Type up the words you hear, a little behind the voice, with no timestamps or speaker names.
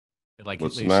Like,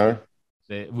 what's the matter?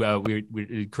 Well,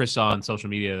 Chris saw on social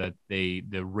media that the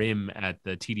rim at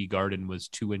the TD Garden was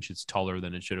 2 inches taller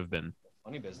than it should have been.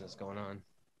 Funny business going on.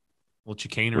 Well,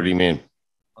 chicanery. What do you mean?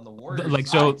 On the Warriors like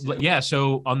side, so, yeah.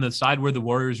 So on the side where the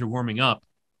Warriors are warming up,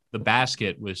 the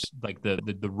basket was like the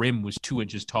rim was 2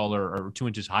 inches taller or 2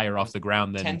 inches higher off the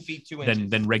ground than 10 feet 2 inches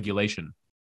than regulation.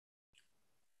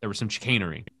 There was some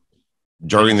chicanery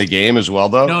During the game as well,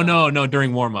 though. No,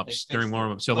 during warm-ups.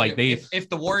 So like if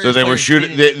the Warriors, so they were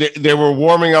shooting. They were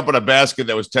warming up on a basket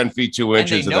that was 10 feet 2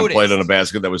 inches, and then played on a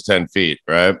basket that was 10 feet.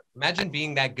 Right? Imagine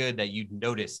being that good that you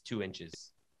noticed 2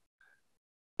 inches.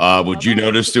 Would you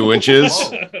notice 2 inches?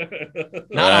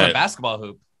 Not on a basketball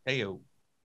hoop. Hey yo.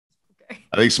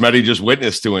 I think Smetty just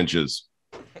witnessed 2 inches.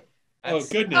 Oh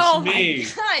goodness me!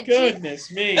 God,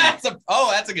 goodness me! That's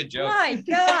a good joke. My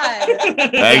God!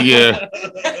 Thank you.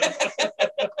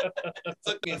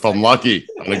 If I'm lucky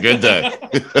on a good day.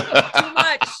 Too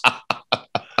much.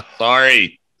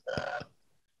 Sorry.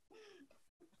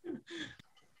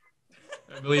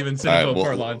 I believe in cynical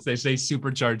parlance, they say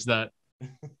supercharge that.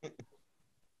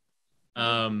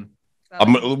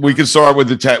 We can start with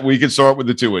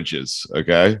the 2 inches.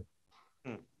 Okay.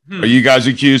 Are you guys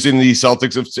accusing the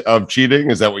Celtics of cheating?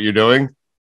 Is that what you're doing?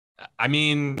 I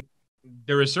mean,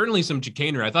 there was certainly some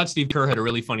chicanery. I thought Steve Kerr had a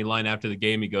really funny line after the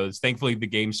game. He goes, "Thankfully, the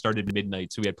game started at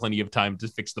midnight, so we had plenty of time to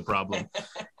fix the problem."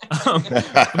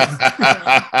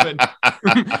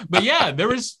 But yeah, there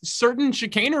was certain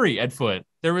chicanery at Foot.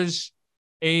 There was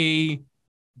a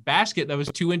basket that was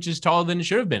 2 inches taller than it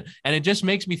should have been. And it just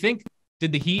makes me think,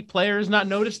 did the Heat players not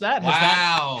notice that?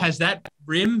 Has that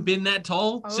rim been that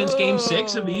tall since Game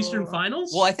 6 of the Eastern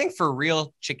Finals? Well, I think for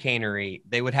real chicanery,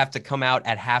 they would have to come out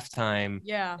at halftime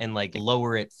and like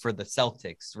lower it for the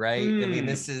Celtics, right? I mean,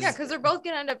 this is because they're both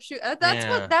gonna end up shooting.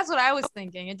 That's what I was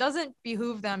thinking. It doesn't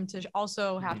behoove them to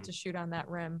also have to shoot on that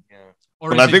rim. Yeah.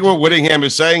 But I think what Whittingham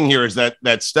is saying here is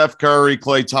that Steph Curry,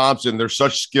 Klay Thompson, they're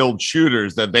such skilled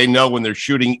shooters that they know when they're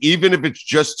shooting, even if it's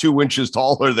just 2 inches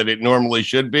taller than it normally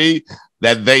should be,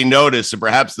 that they notice. And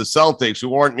perhaps the Celtics,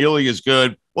 who aren't nearly as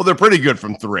good, well, they're pretty good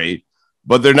from three,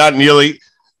 but they're not the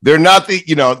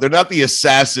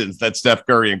assassins that Steph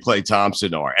Curry and Klay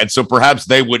Thompson are. And so perhaps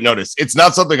they would notice. It's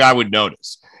not something I would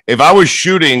notice. If I was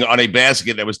shooting on a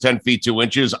basket that was 10 feet 2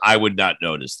 inches, I would not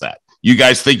notice that. You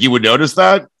guys think you would notice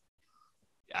that?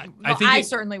 I think I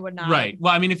certainly would not. Right.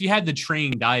 Well, I mean, if you had the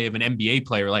trained eye of an NBA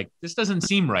player, like, this doesn't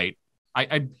seem right.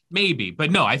 I maybe,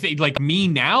 but no, I think like me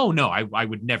now, no, I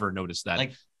would never notice that.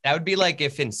 Like, that would be like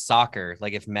if in soccer,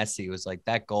 like if Messi was like,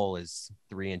 that goal is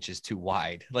 3 inches too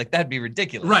wide. Like, that'd be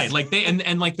ridiculous. Right. Like they,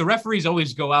 and like the referees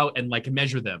always go out and like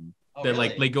measure them. They're really?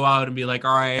 Like, they go out and be like,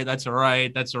 all right, that's all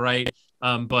right. That's all right.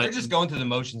 But they're just going through the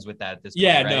motions with that at this point.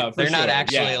 Yeah, right? no, they're not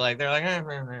actually like, they're like,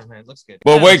 it looks good.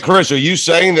 Well, wait, Chris, are you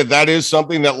saying that is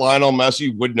something that Lionel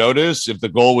Messi would notice if the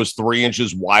goal was 3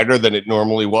 inches wider than it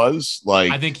normally was?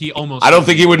 Like, I think he almost. I don't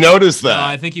think he would notice that. No,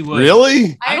 I think he would.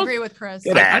 Really? I agree with Chris.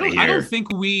 I don't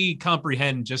think we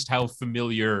comprehend just how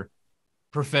familiar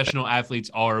professional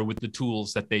athletes are with the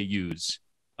tools that they use,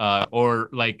 or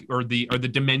the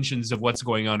dimensions of what's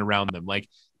going on around them. Like,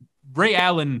 Ray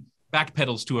Allen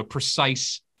backpedals to a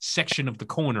precise section of the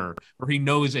corner where he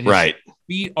knows that his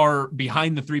feet are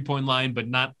behind the 3-point line, but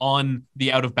not on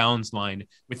the out of bounds line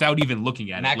without even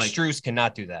looking at Max it. Strus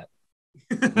cannot do that.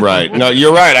 Right. No,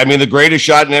 you're right. I mean, the greatest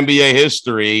shot in NBA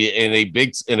history in a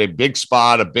big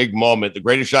spot, a big moment, the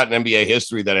greatest shot in NBA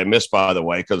history that I missed, by the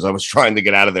way, because I was trying to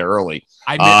get out of there early.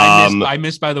 I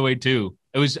missed, by the way, too.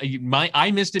 It was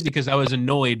I missed it because I was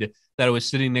annoyed that I was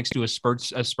sitting next to a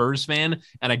Spurs fan,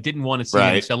 and I didn't want to see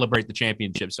him celebrate the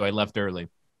championship, so I left early.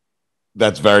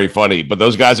 That's very funny, but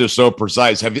those guys are so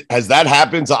precise. Has that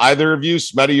happened to either of you,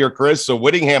 Smetty or Chris? So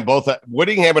Whittingham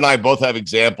and I both have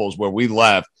examples where we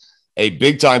left a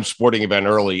big-time sporting event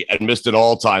early and missed an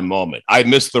all-time moment. I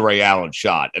missed the Ray Allen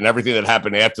shot and everything that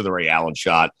happened after the Ray Allen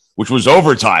shot, which was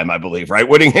overtime, I believe, right?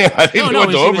 Whittingham, I think it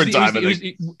went to overtime.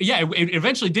 It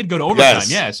eventually did go to overtime.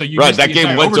 Yes. Yeah, so that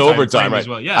game went to overtime, right? As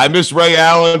well. Yeah. I missed Ray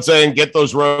Allen saying, "Get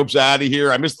those ropes out of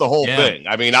here." I missed the whole thing.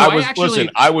 I mean, so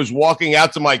I was walking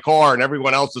out to my car, and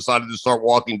everyone else decided to start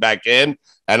walking back in.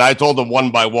 And I told them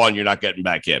one by one, "You're not getting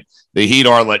back in. The Heat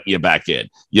aren't letting you back in.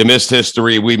 You missed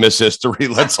history. We miss history.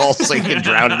 Let's all sink and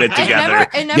drown in it together.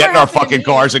 Get in our fucking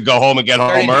cars and go home and get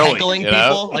home early." You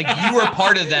know? Like, you were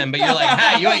part of them, but you're like,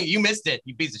 "Hey, you missed it,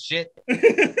 you piece of shit."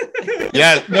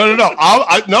 Yeah, no.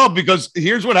 No, because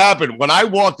here's what happened. When I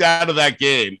walked out of that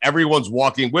game, everyone's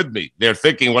walking with me. They're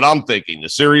thinking what I'm thinking. The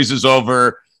series is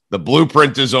over. The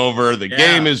blueprint is over. The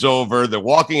game is over. They're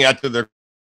walking out to their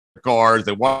cars.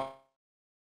 They want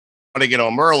to get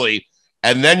home early.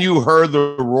 And then you heard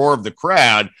the roar of the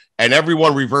crowd, and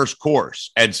everyone reversed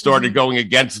course and started going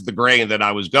against the grain that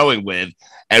I was going with.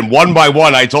 And one by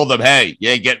one, I told them, hey, you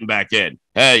ain't getting back in.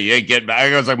 Hey, you ain't getting back.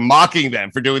 I was like mocking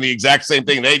them for doing the exact same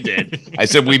thing they did. I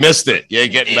said, we missed it. You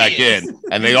ain't getting back in.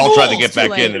 And they all tried to get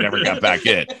back in and never got back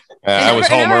in. I was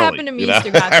home early. Happened to me,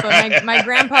 Stugotz, but my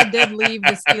grandpa did leave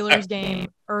the Steelers game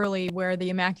early where the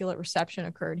Immaculate Reception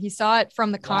occurred. He saw it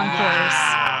from the concourse.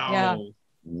 Wow. Yeah.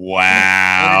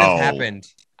 Wow. What did have happened?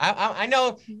 I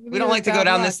know we don't like to go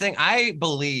down this thing. I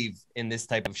believe in this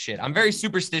type of shit. I'm very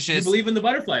superstitious. You believe in the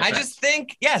butterfly effect? I just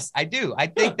think, yes, I do. I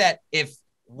think that if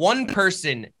one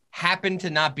person happened to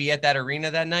not be at that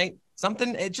arena that night,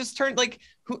 it just turned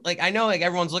I know like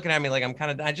everyone's looking at me like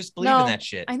I just believe in that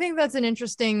shit. I think that's an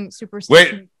interesting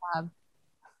superstition to have.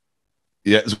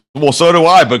 Yeah, well, so do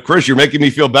I. But Chris, you're making me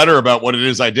feel better about what it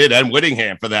is I did, and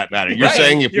Whittingham for that matter. You're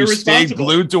saying if we stayed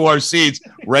glued to our seats,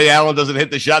 Ray Allen doesn't hit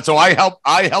the shot. So I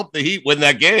helped the Heat win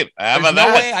that game. There's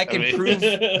no way I can prove.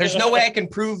 There's no way I can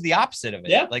prove the opposite of it.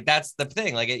 Yeah. Like that's the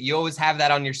thing. Like you always have that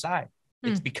on your side.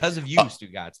 It's because of you,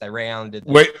 Stugotz, that Ray Allen did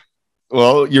that. Wait.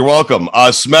 Well, you're welcome.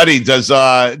 Smetty,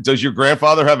 does your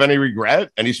grandfather have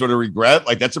any sort of regret?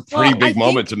 Like that's a pretty big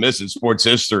moment to miss in sports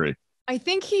history. I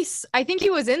think he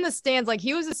was in the stands. Like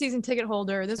he was a season ticket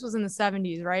holder. This was in the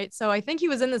 70s, right? So I think he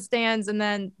was in the stands, and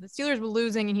then the Steelers were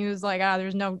losing, and he was like,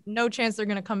 there's no chance they're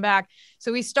gonna come back.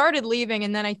 So he started leaving,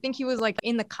 and then I think he was like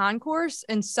in the concourse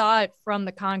and saw it from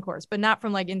the concourse, but not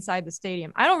from like inside the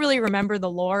stadium. I don't really remember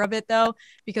the lore of it though,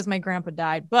 because my grandpa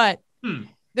died. But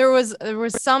there was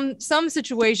some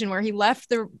situation where he left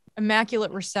the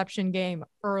Immaculate Reception game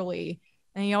early,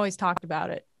 and he always talked about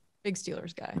it. Big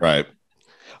Steelers guy. Right.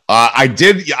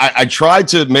 I tried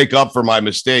to make up for my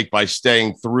mistake by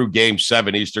staying through Game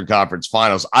 7 Eastern Conference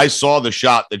Finals. I saw the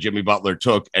shot that Jimmy Butler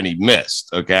took and he missed.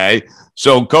 Okay.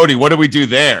 So Cody, what did we do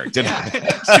there? Should have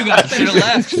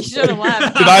left. You should have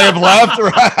left. Did I have left?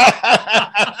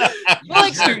 Well,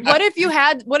 like, what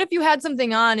if you had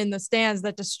something on in the stands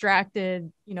that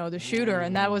distracted, the shooter,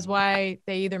 and that was why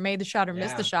they either made the shot or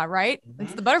missed the shot, right?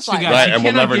 It's the butterfly. So guys, right, and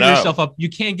we'll never know. You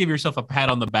can't give yourself a pat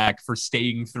on the back for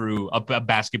staying through a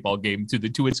basketball game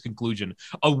to its conclusion,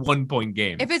 a 1-point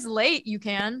game. If it's late, you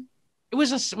can.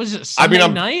 Was it Sunday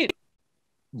night?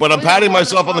 But I'm patting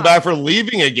myself on the back for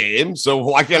leaving a game. So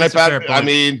why can't I pat? I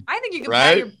mean, I think you can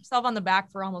pat yourself on the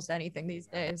back for almost anything these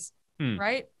days,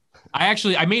 right?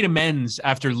 I made amends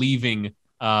after leaving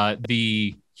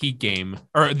the Heat game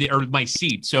or my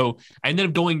seat. So I ended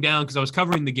up going down because I was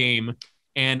covering the game,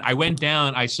 and I went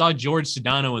down. I saw George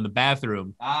Sedano in the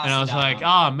bathroom, and I was like,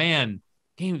 "Oh man,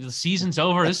 the season's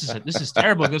over. This is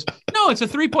terrible." He goes, "No, it's a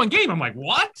 3-point game." I'm like,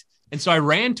 "What?" And so I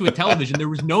ran to a television. There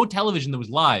was no television that was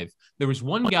live. There was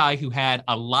one guy who had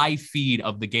a live feed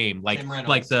of the game, like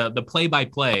the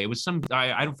play-by-play. It was some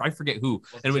I forget who,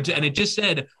 and it just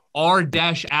said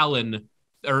R-Allen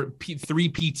or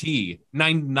 3PT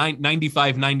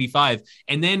 95.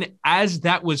 And then as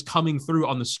that was coming through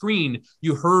on the screen,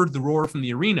 you heard the roar from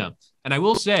the arena. And I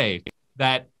will say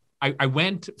that I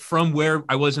went from where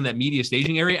I was in that media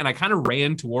staging area, and I kind of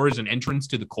ran towards an entrance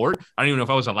to the court. I don't even know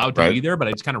if I was allowed to be there, but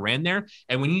I just kind of ran there.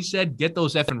 And when he said, "Get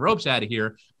those effing ropes out of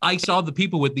here," I saw the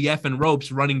people with the effing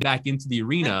ropes running back into the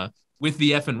arena with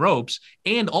the effing ropes.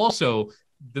 And also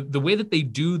the way that they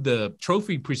do the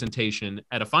trophy presentation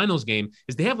at a finals game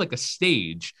is they have like a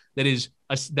stage that is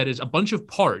a bunch of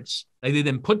parts that they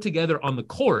then put together on the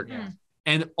court. Yeah.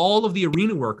 And all of the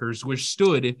arena workers were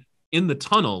stood in the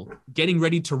tunnel getting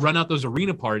ready to run out those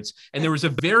arena parts. And there was a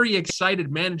very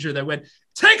excited manager that went,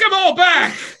 "Take them all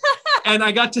back." And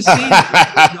I got to see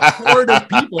the horde of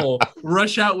people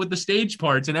rush out with the stage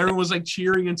parts, and everyone was like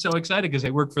cheering and so excited because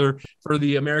they work for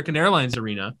the American Airlines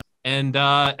arena. And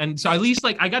so at least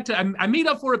like I made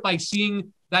up for it by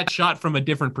seeing that shot from a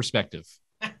different perspective.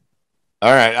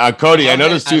 All right. Cody, I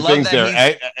noticed two things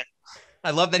there.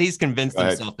 I love that he's convinced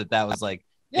himself that was like,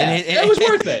 it was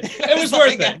worth it. It was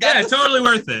worth it. Yeah, totally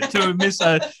worth it to miss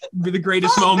the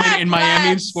greatest moment in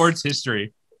Miami sports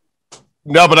history.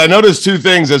 No, but I noticed two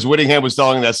things as Whittingham was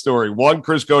telling that story. One,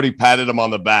 Chris Cody patted him on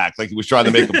the back like he was trying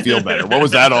to make him feel better. What was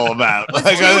that all about? Was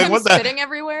him spitting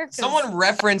everywhere? Someone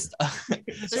referenced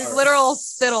there's literal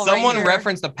spittle. Someone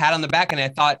referenced a pat on the back, and I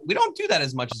thought we don't do that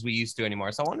as much as we used to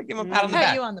anymore. So I want to give him a pat on the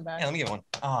back. You on the back. Yeah, let me get one.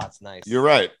 Oh, it's nice. You're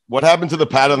right. What happened to the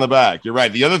pat on the back? You're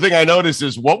right. The other thing I noticed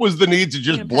is what was the need to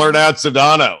just blurt out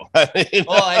Sedano?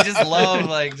 Well, I just love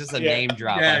just a name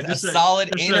drop. Yeah, just a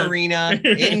solid in-arena,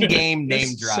 in-game name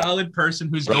drop. Solid person person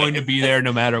who's going to be there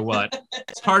no matter what.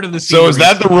 It's part of the So is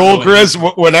that the scenery. rule, Chris?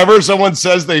 Whenever someone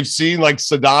says they've seen like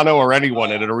Sedano or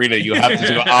anyone in an arena, you have to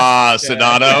go,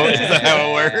 Sedano. Is that how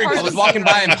it works? I was walking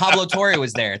by and Pablo Torre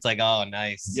was there. It's like, oh,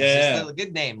 nice. Yeah. It's just a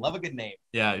good name. Love a good name.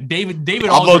 Yeah, David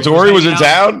Pablo Aldridge Torre was in hanging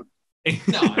out.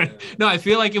 town? No, I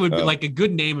feel like it would be like a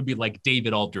good name would be like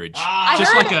David Aldridge. I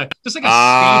just heard- like a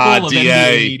staple of DA.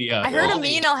 NBA media. I heard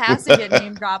Amin Elhassan get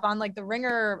name drop on like the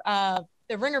Ringer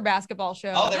basketball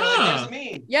show. Oh, they were like, there's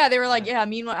me. Yeah, they were like, yeah,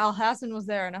 Amin Elhassan was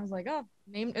there, and I was like, oh,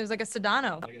 it was like a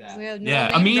Sedano. Look at that. So, yeah, Yeah,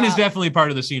 name Amin is drop. definitely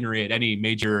part of the scenery at any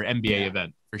major NBA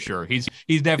event for sure. He's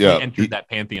definitely entered that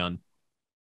pantheon.